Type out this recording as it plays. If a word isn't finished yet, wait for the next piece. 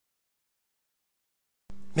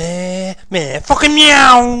Meh, fucking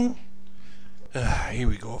meow! Here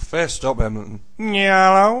we go, first up, Hamilton.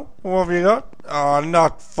 Hello, what have you got? Oh,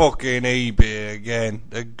 not fucking eBay again.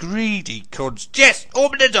 The greedy cunts. Jess,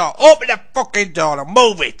 open the door, open the fucking door and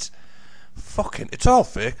move it! Fucking, it's all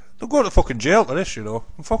fake. They'll go to fucking jail for this, you know.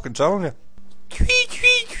 I'm fucking telling you.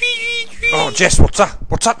 Oh, Jess, what's that?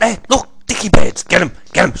 What's that there? Look, dicky birds, get him,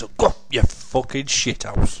 so go, you fucking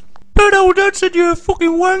shithouse. But old Dad said you're a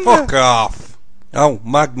fucking wanger. Fuck off. Oh,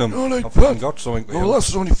 Magnum. Oh, like, I've fucking got something for you. Oh,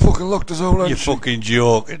 that's only fucking locked us out, You she? fucking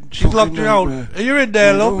joking. She's Fucking locked you out. nightmare. Are you in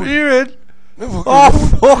there, love? No. Are you in? No,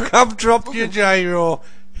 Oh, fuck, I've dropped your gyro.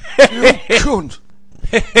 you cunt.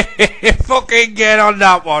 Fucking get on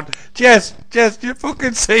that one. Jess, you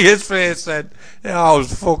fucking see his face then. That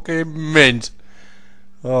was fucking mint.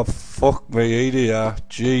 Oh, fuck me, idiot.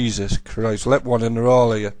 Jesus Christ. Let one in the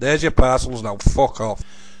all of you. There's your parcels now. Fuck off.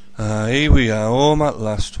 Here we are, home at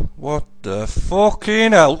last. What the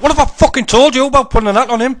fucking hell? What have I fucking told you about putting that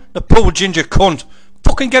on him? The poor ginger cunt.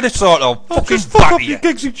 Fucking get it sorted out. Fucking Just fuck back up, of you you.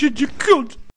 gigsy ginger cunt.